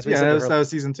that guy." That's what he said. That was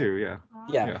season 2.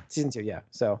 Yeah, season 2. Yeah,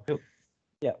 so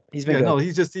he's been. No,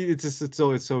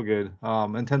 it's so good.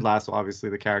 And Ted Lasso, obviously,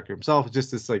 the character himself is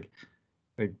just this like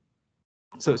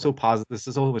so positive. There's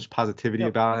so much positivity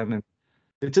about him, and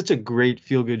it's such a great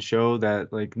feel-good show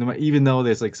that like even though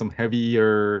there's like some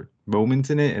heavier moments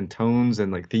in it and tones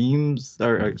and like themes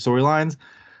or storylines,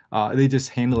 they just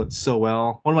handle it so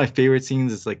well. One of my favorite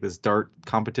scenes is like this dart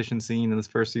competition scene in this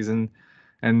first season,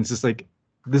 and it's just like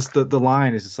the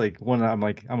line is just like one I'm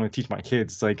gonna teach my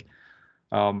kids. It's like,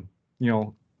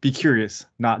 be curious,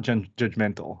 not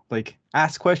judgmental. Like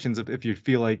ask questions if you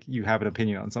feel like you have an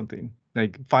opinion on something.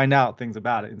 Like find out things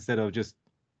about it instead of just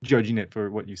judging it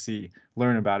for what you see.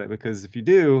 Learn about it, because if you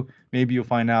do, maybe you'll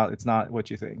find out it's not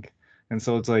what you think. And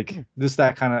so it's like just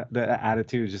that kind of the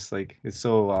attitude is just like it's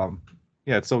so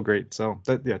Yeah, it's so great. So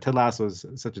Ted Lasso is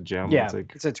such a gem. Yeah, it's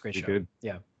like it's a great show. good.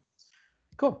 Yeah,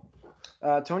 cool.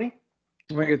 Tony,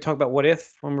 you want to talk about What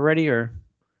If when we're ready, or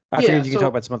I figured you can talk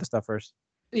about some other stuff first.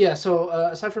 Yeah, so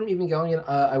aside from Evangelion,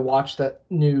 I watched that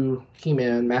new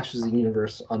He-Man Masters of the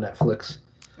Universe on Netflix.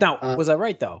 Now, was I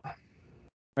right though?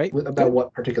 Right? About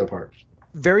what particular part?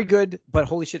 Very good, but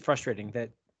holy shit, frustrating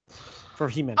that for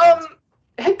He-Man. It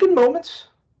had good moments.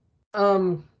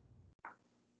 I'm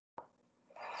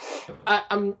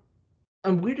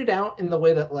weirded out in the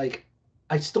way that like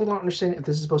I still don't understand if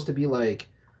this is supposed to be like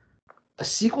a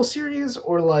sequel series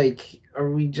or like are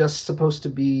we just supposed to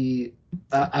be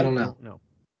I don't know. No.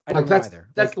 I don't know either.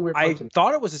 That's the weird part. I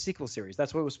thought it was a sequel series.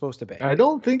 That's what it was supposed to be. I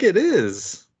don't think it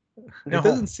is. No. It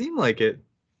doesn't seem like it.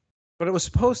 But it was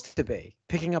supposed to be,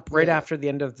 picking up right after the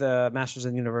end of the Masters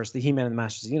of the Universe, the He-Man and the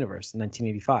Masters of the Universe in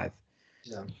 1985.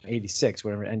 Yeah. 86,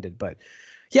 whatever it ended. But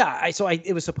yeah,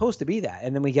 it was supposed to be that.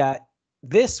 And then we got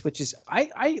this, which is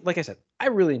I like I said, I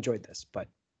really enjoyed this, but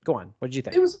go on. What did you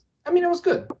think? It was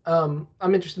good. I'm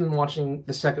interested in watching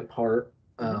the second part.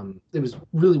 It was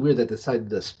really weird that they decided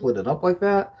to split it up like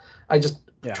that. I just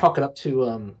chalk it up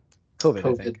to COVID.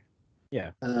 I think.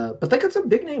 Yeah. But they got some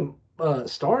big name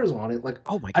stars on it. Like,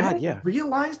 oh my god, I didn't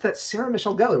realize that Sarah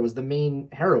Michelle Gellar was the main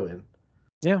heroine.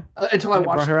 Yeah. Until I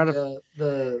watched her out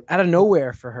of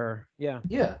nowhere for her. Yeah.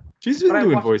 Yeah. She's been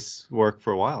doing voice work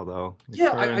for a while though.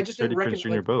 Yeah, I just didn't recognize.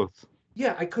 Like, both.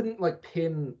 Yeah, I couldn't like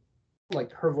pin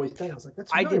like her voice thing. I was like,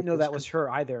 that's. I didn't know that was her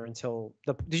either until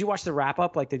the. Did you watch the wrap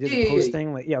up? Like they did the post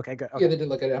thing. Like okay, good. Okay. Yeah, they did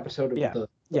like an episode of the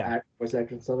voice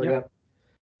actor and stuff like that.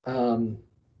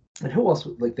 And who else?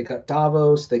 Like they got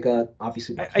Davos. They got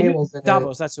obviously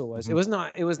Davos. That's who it was. Mm-hmm.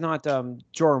 It was not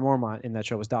Jorah Mormont in that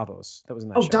show. It was Davos. That was in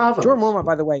that show. Davos. Jorah Mormont,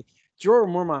 by the way. Jorah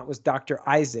Mormont was Dr.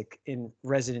 Isaac in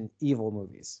Resident Evil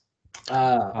movies.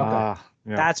 Okay.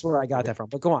 That's where I got that from.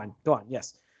 But go on.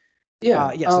 Yes.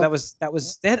 Yeah. So that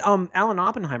was they had Alan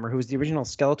Oppenheimer, who was the original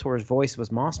Skeletor's voice,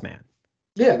 was Moss Man.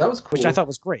 Yeah, that was cool. Which I thought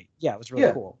was great. Yeah, it was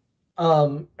really cool.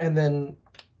 And then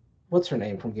what's her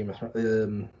name from Game of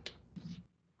Thrones?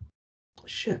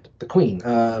 The Queen.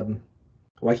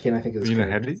 Why can't I think of this? Lena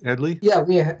Headley? Yeah,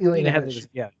 Lena Headley.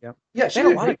 Yeah. Yeah, she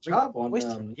did a great job on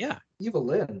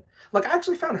Evelyn. Like I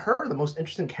actually found her the most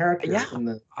interesting character. Yeah,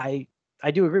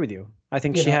 I do agree with you. I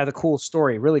think she had a cool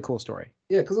story, really cool story.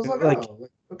 Yeah, because it was like,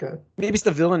 okay. Maybe it's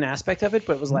the villain aspect of it,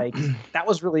 but it was like that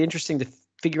was really interesting to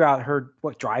figure out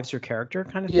what drives her character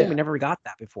kind of thing. We never got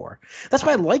that before. That's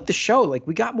why I like the show. Like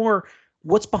we got more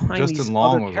what's behind these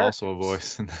Long other was also a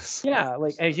voice in this. Yeah,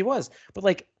 like and he was. But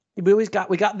like we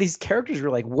got these characters. We're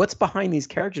like, what's behind these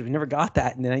characters? We never got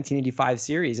that in the 1985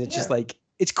 series. It's just like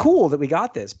it's cool that we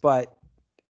got this, but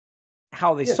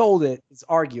how they sold it is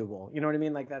arguable. You know what I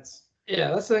mean? Like that's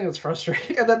the thing that's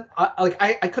frustrating. And then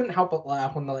I couldn't help but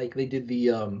laugh when like they did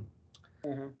the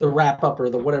wrap up or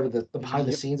the whatever the behind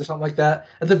the scenes or something like that.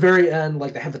 At the very end,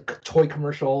 like they have the toy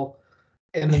commercial,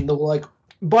 and then they're like,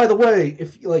 by the way,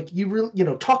 if like you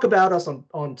really talk about us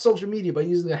on social media by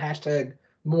using the hashtag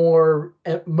more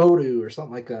Modu or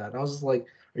something like that. And I was just like,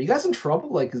 are you guys in trouble?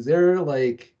 Like, is there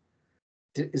like,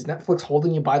 is Netflix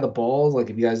holding you by the balls? Like,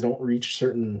 if you guys don't reach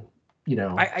certain,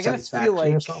 I gotta feel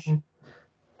like or something.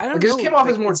 I don't know. It just came off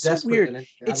as more desperate. So weird.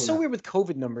 It's so weird with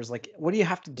COVID numbers. Like, what do you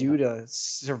have to do to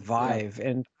survive? Yeah.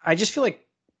 And I just feel like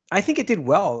I think it did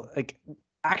well. Like,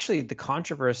 actually, the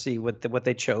controversy with what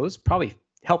they chose probably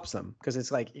helps them because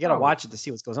it's like you gotta watch it to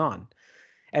see what goes on.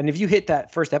 And if you hit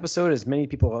that first episode, as many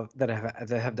people that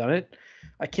have done it,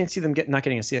 I can't see them not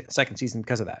getting a second season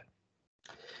because of that.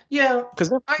 Yeah,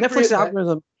 because Netflix's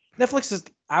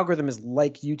algorithm is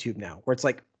like YouTube now, where it's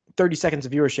like 30 seconds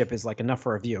of viewership is like enough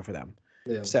for a view for them.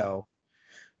 Yeah. So,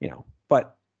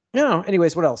 but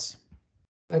anyways, what else?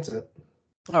 That's it.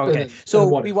 Oh, okay.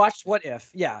 So we watched What If.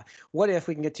 Yeah. What If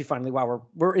we can get to finally while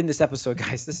we're in this episode,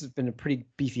 guys. This has been a pretty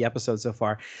beefy episode so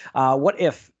far. What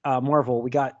If Marvel, we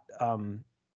got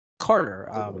Carter,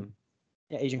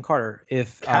 Agent Carter.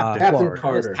 If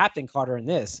Captain Carter in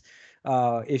this,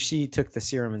 if she took the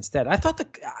serum instead, I thought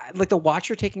the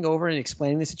Watcher taking over and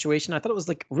explaining the situation. I thought it was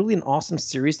like really an awesome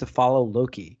series to follow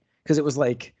Loki because it was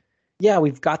like,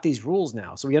 we've got these rules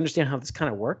now, so we understand how this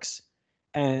kind of works,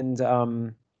 and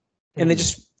they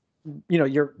just,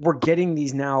 we're getting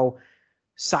these now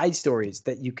side stories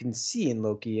that you can see in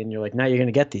Loki, and you're like, now you're going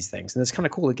to get these things, and it's kind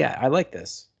of cool to get. I like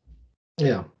this.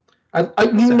 Yeah. They're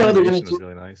going to do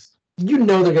really nice. They're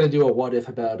going to do a What If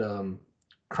about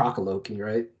Croc-Loki,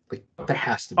 right? Like there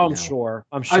has to be. I'm sure.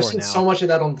 I've seen so much of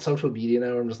that on social media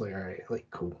now. I'm just like, all right, like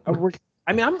cool. I'm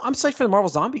psyched for the Marvel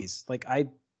Zombies. Like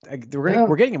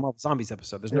we're getting a Marvel Zombies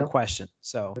episode. There's no question.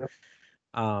 So,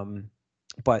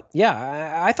 But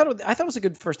yeah, I thought it was a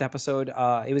good first episode.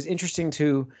 It was interesting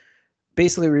to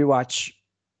basically rewatch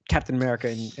Captain America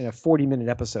in a 40-minute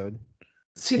episode.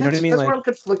 See, you know what I mean? That's like, where I'm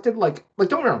conflicted. Like don't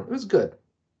get me wrong, it was good.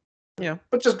 Yeah,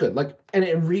 but just good. Like, and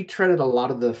it retreaded a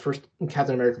lot of the first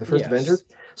Captain America, the first Yes. Avengers.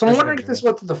 So I'm First wondering Avenger,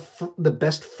 if this was the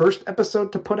best first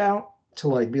episode to put out to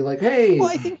like be like, hey. Well,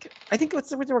 I think what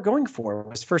they were going for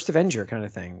was first Avenger kind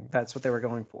of thing. That's what they were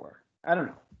going for. I don't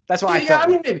know. That's why I felt. I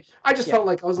mean, maybe I just felt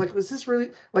like I was like, was this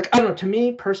really like? I don't know. To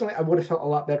me personally, I would have felt a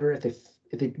lot better if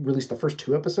they released the first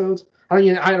 2 episodes. I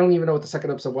don't even know what the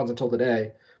second episode was until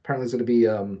today. Apparently, it's going to be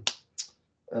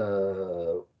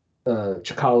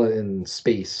T'Challa in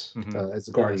space as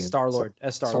the Guardian. Star-Lord,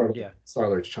 yeah.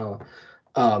 Star-Lord, T'Challa.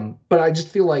 But I just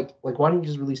feel like why don't you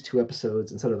just release 2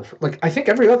 episodes instead of I think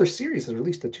every other series has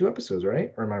released the 2 episodes,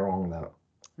 right? Or am I wrong on that?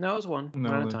 No, it was one.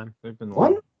 No, at a time. They've been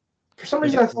one. For some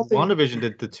reason, I thought WandaVision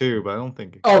did the 2, but I don't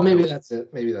think. Maybe that's it.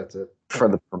 For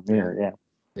the premiere,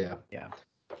 yeah.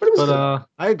 But it was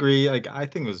I agree. Like I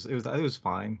think it was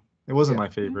fine. It wasn't my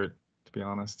favorite, to be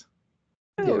honest.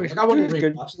 I wouldn't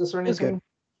rewatch this or anything.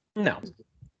 No.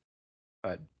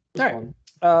 But all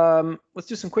right. Let's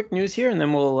do some quick news here, and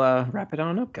then we'll wrap it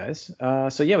on up, guys.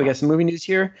 So yeah, we got some movie news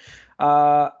here.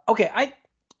 Okay, I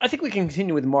think we can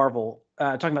continue with Marvel.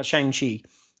 Talking about Shang-Chi.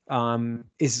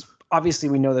 Is obviously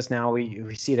we know this now.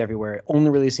 We see it everywhere.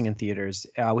 Only releasing in theaters.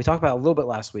 We talked about it a little bit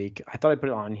last week. I thought I'd put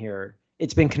it on here.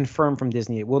 It's been confirmed from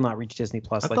Disney. It will not reach Disney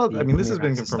Plus. I mean, this has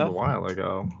been confirmed a while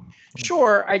ago.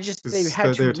 Sure, I just they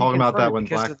were talking about that when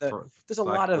there's a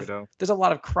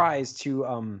lot of cries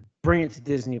to bring it to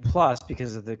Disney Plus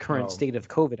because of the current state of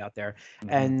COVID out there,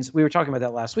 and we were talking about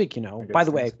that last week. By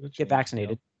the way, get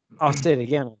vaccinated. I'll say it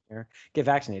again on here. Get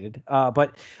vaccinated.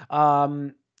 But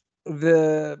the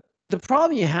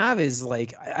problem you have is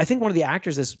like I think one of the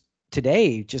actors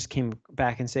today just came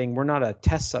back and saying we're not a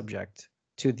test subject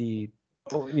to the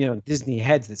Disney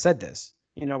heads that said this.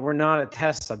 We're not a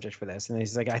test subject for this. And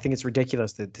he's like, I think it's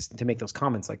ridiculous to make those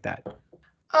comments like that.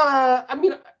 I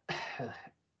mean,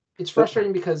 it's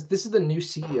frustrating because this is the new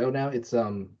CEO now. It's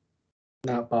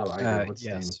not Bob Iger. What's his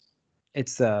name?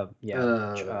 It's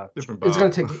different Bob. It's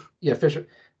gonna take Fisher.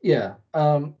 Yeah.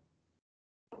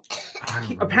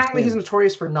 Apparently he's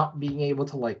notorious for not being able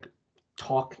to like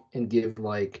talk and give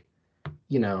like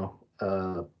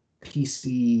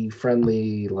PC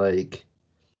friendly like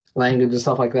language and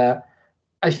stuff like that.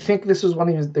 I think this was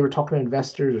when they were talking to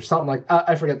investors or something like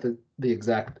I forget the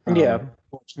exact Yep.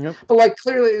 But like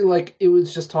clearly like it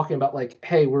was just talking about like,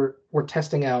 hey, we're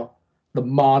testing out the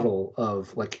model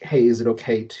of like, hey, is it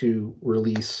okay to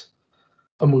release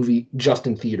a movie just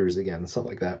in theaters again, stuff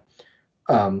like that.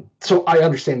 So I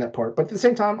understand that part, but at the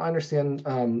same time I understand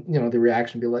the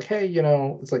reaction be like, hey,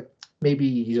 it's like maybe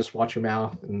you just watch your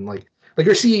mouth and like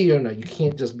your CEO, no, you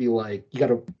can't just be like, you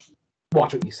gotta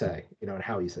watch what you say, and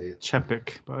how you say it.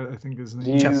 Chapek, but I think his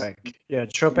name. Chapek. Yeah,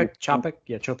 Chopek.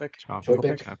 Yeah, Chopek.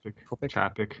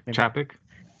 Chapek.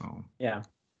 Oh. Yeah.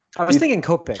 I was thinking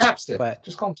Kopek. Chapstick. But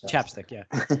just call him Chapstick, yeah.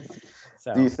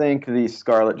 So. Do you think the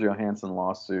Scarlett Johansson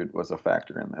lawsuit was a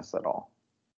factor in this at all?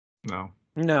 No.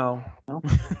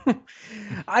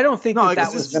 I don't think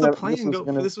that was the plan.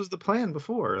 This was the plan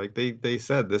before. Like they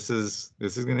said this is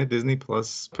going to Disney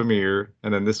Plus premiere,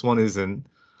 and then this one isn't.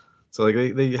 So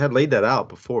like they had laid that out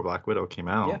before Black Widow came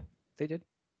out. Yeah, they did.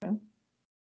 Yeah.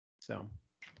 So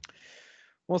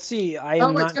we'll see. I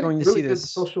am not going to see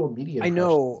this. Social media. I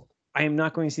know. I am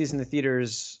not going to see this in the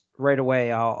theaters right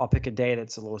away. I'll pick a day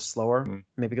that's a little slower.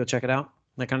 Maybe go check it out.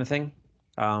 That kind of thing.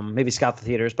 Maybe scout the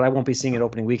theaters, but I won't be seeing it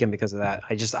opening weekend because of that.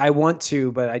 I want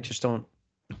to, but I just don't.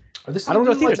 I don't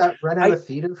know theaters. Like that ran out of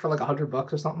theater for like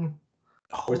 $100 or something.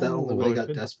 Or is that only when they got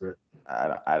desperate?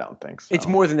 I don't think so. It's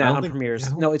more than that on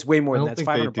premieres. No, it's way more than that. It's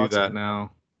 $500. They do that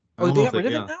now. Oh, they got rid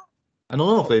of it now? I don't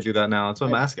know if they do that now. That's what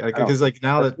I'm asking. Because like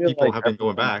now that people have been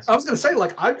going back. I was gonna say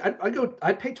like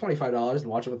I'd pay $25 and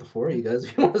watch it with the 4 of you guys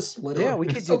if you want to split it. Yeah, we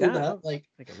could do that. Like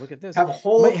look at this. Have a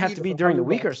whole. Might have to be during the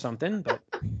week or something, but.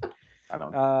 I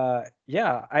don't know.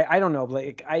 I don't know.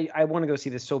 Like I want to go see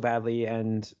this so badly,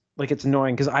 and like it's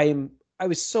annoying because I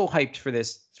was so hyped for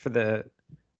this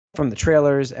from the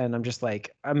trailers, and I'm just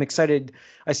like I'm excited.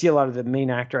 I see a lot of the main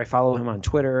actor. I follow him on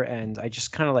Twitter, and I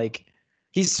just kind of like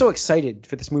he's so excited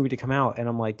for this movie to come out, and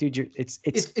I'm like, dude, it's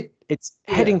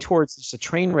heading towards just a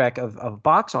train wreck of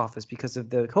box office because of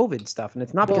the COVID stuff, and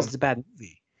it's not because it's a bad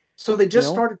movie. So they just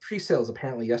started pre-sales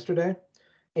apparently yesterday,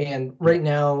 and right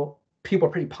now. People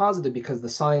are pretty positive because the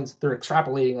signs they're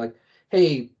extrapolating like,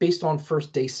 hey, based on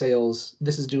first day sales,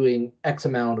 this is doing X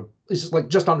amount of it's just like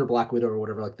just under Black Widow or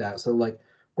whatever like that. So like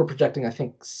we're projecting I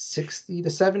think 60 to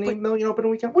 70 million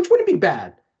opening weekend, which wouldn't be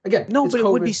bad. again, No, it's but it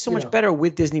would be COVID, so much better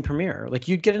with Disney Premiere. Like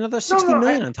you'd get another 60 no,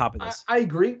 million on top of this. I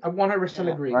agree. I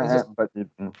 100% agree. But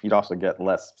you'd also get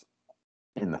less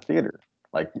in the theater.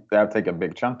 Like that would take a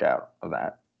big chunk out of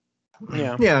that.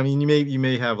 Yeah. Yeah, I mean, you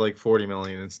may have like 40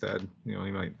 million instead. You know,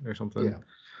 you might or something. Yeah.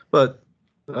 But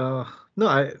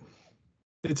no,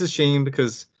 it's a shame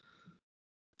because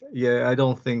I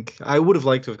don't think I would have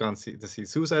liked to have gone to see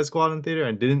Suicide Squad in theater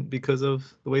and didn't because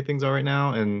of the way things are right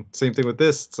now. And same thing with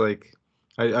this. It's like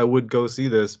I would go see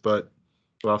this, but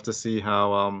we'll have to see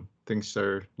how things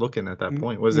are looking at that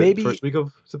point. Was it first week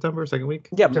of September, second week?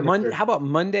 Yeah, how about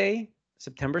Monday,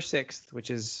 September 6th, which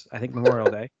is I think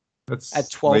Memorial Day. That's at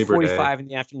 12:45 in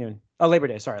the afternoon. Oh, Labor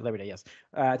Day. Sorry, Labor Day. Yes,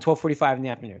 12:45 in the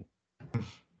afternoon.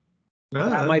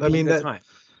 That might be the time.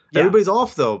 Yeah. Everybody's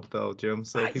off though, Jim.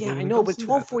 So yeah, I know, but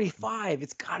 12:45,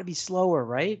 it's got to be slower,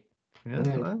 right?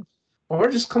 Yeah. Or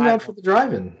just come down for the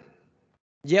drive-in.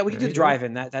 Yeah, we can do the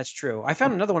drive-in. That's true. I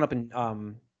found another one up in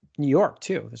New York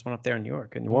too. There's one up there in New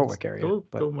York, in the Warwick area.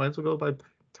 Might as well go by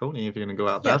Tony if you're gonna go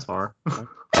out that far. Well,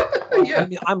 yeah,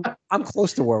 I mean, I'm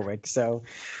close to Warwick, so.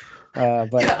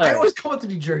 But I always come up to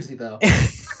New Jersey though.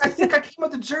 I think I came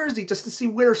up to Jersey just to see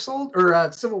Winter Soldier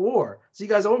or Civil War. So you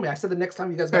guys owe me. I said the next time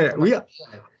you guys got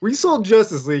we saw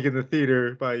Justice League in the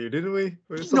theater by you, didn't we?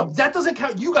 No, that doesn't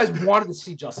count. You guys wanted to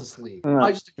see Justice League.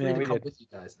 I just agreed to come with you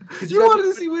guys. You wanted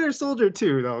to see Winter Soldier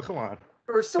too, though. Come on.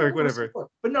 Or Civil whatever. War.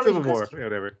 But no, Civil War,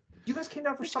 whatever. You guys came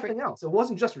down for something else. It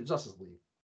wasn't just for Justice League.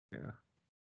 Yeah.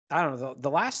 I don't know.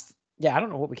 The last. Yeah, I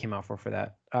don't know what we came out for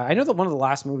that. I know that one of the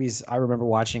last movies I remember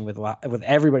watching with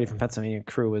everybody from Pennsylvania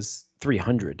crew was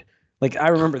 300. Like I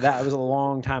remember that. It was a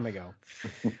long time ago.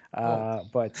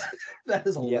 But that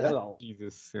is a lot.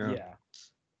 Jesus. Yeah.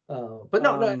 But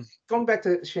no, going back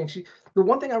to Shang-Chi, the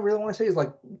one thing I really want to say is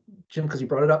like Jim, because you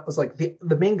brought it up, was like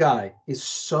the main guy is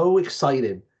so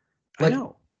excited. Like, I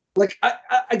know. Like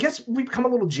I guess we've become a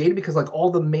little jaded because like all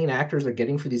the main actors are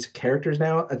getting for these characters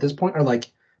now at this point are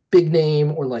like big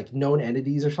name or like known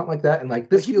entities or something like that, and like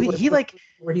this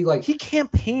he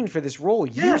campaigned for this role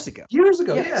years ago.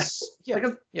 Yes.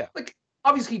 Yeah. Like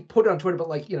obviously he put it on Twitter, but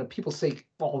like people say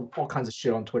all kinds of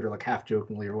shit on Twitter, like half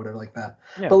jokingly or whatever like that.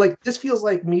 Yeah. But like this feels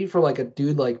like me for like a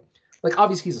dude like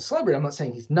obviously he's a celebrity. I'm not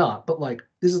saying he's not, but like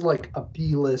this is like a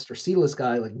B-list or C-list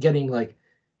guy like getting like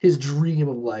his dream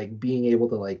of like being able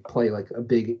to like play like a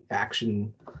big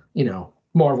action,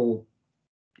 Marvel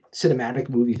cinematic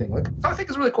movie thing. Like I think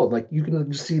it's really cool. Like you can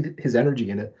just see his energy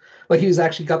in it. Like he's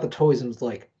actually got the toys and was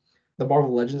like the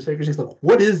Marvel Legends figures. He's like,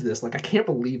 what is this? Like I can't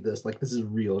believe this. Like this is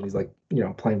real. And he's like,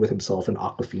 playing with himself in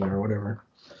Aquafina or whatever.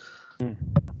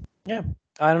 Yeah,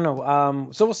 I don't know.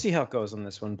 So we'll see how it goes on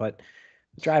this one, but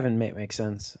driving may make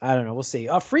sense. I don't know. We'll see.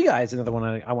 Free Guy is another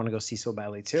one I want to go see so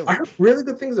badly too. I heard really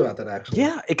good things about that actually.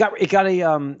 Yeah, it got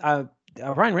a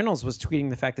Ryan Reynolds was tweeting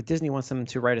the fact that Disney wants them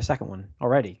to write a second one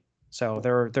already. So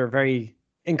they're very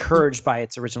encouraged by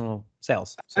its original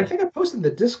sales. So. I think I posted in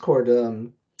the Discord.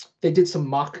 They did some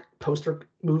mock poster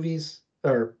movies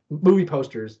or movie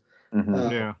posters.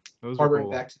 Yeah, those harboring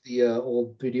cool. back to the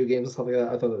old video games and stuff like that.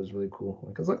 I thought that was really cool.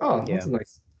 Like, I was like, oh, that's a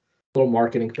nice little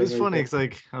marketing thing. It's funny. It's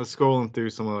like I was scrolling through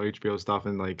some of the HBO stuff,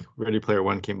 and like Ready Player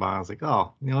One came by. I was like,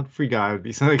 oh, Free Guy would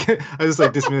be something. I just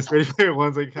like dismissed Ready Player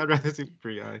One. Like I'd rather see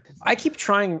Free Guy. I keep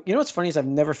trying. What's funny is I've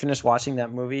never finished watching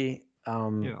that movie.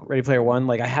 Ready Player One.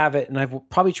 Like I have it, and I've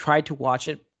probably tried to watch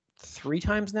it 3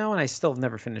 times now, and I still have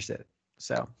never finished it.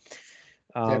 So,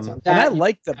 and I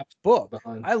like the book.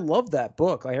 I love that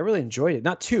book. Like I really enjoyed it.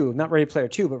 Not Ready Player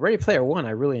 2, but Ready Player 1. I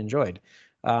really enjoyed.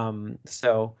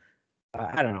 So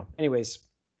I don't know. Anyways,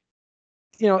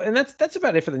 and that's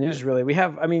about it for the news. Really, we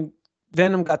have. I mean,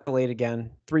 Venom got delayed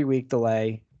again, 3-week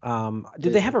delay.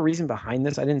 Did they have a reason behind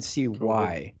this? I didn't see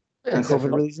why. Yeah,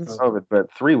 COVID reasons. COVID,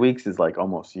 but 3 weeks is like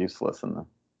almost useless in the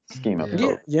scheme of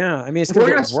COVID. Yeah. I mean,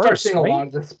 we're gonna start seeing a lot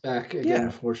of this back again.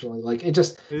 Unfortunately, like it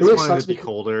really sucks to be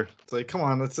colder. It's like, come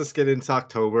on, let's just get into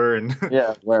October and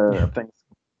where things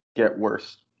get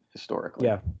worse historically.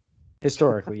 Yeah,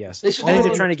 historically, yes. I think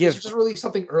they're trying to just release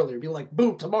something earlier. Be like,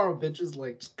 boom, tomorrow, bitches.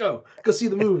 Like, just go see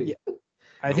the movie.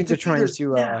 I think they're trying to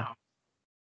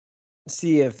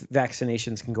see if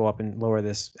vaccinations can go up and lower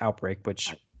this outbreak,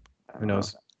 which who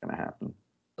knows. Gonna happen.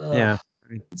 Yeah.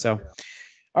 So,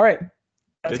 all right.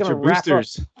 That's Get gonna your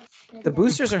boosters. The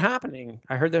boosters are happening.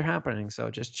 I heard they're happening. So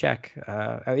just check.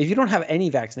 If you don't have any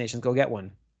vaccinations, go get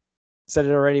one. Said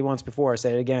it already once before.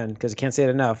 Say it again because I can't say it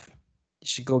enough. You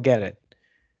should go get it.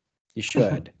 You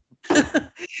should.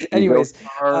 Anyways,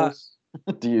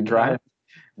 do you drive?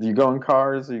 Do you go in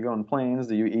cars? Do you go in planes?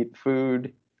 Do you eat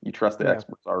food? You trust the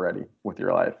experts already with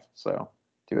your life. So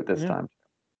do it this time.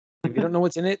 If you don't know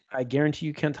what's in it, I guarantee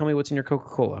you can't tell me what's in your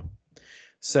Coca-Cola.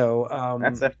 So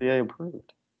that's FDA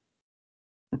approved.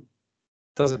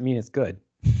 Doesn't mean it's good.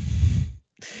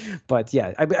 But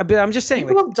yeah, I'm just saying.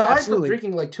 People like, have died absolutely. from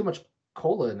drinking like too much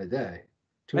cola in a day,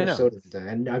 too I much know. soda in a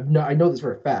day, and I know this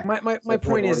for a fact. My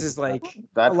point is like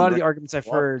a lot of the arguments I've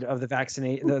heard of the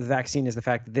vaccine is the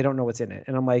fact that they don't know what's in it,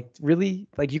 and I'm like, really?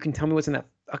 Like, you can tell me what's in that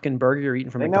fucking burger you're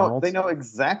eating from McDonald's? They know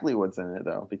exactly what's in it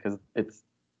though, because it's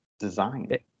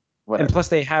designed. And plus,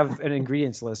 they have an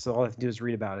ingredients list, so all I have to do is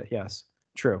read about it. Yes,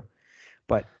 true.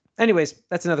 But anyways,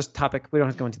 that's another topic. We don't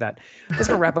have to go into that. That's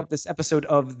going to wrap up this episode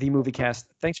of the Moviecast.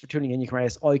 Thanks for tuning in. You can write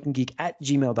us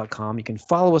allyoucangeek@gmail.com. You can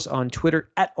follow us on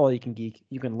Twitter @allyoucangeek.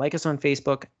 You can like us on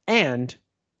Facebook, and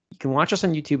you can watch us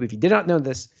on YouTube. If you did not know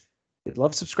this, we'd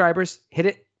love subscribers. Hit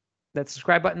it, that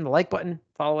subscribe button, the like button,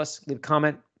 follow us, leave a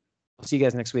comment. I'll see you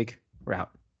guys next week. We're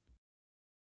out.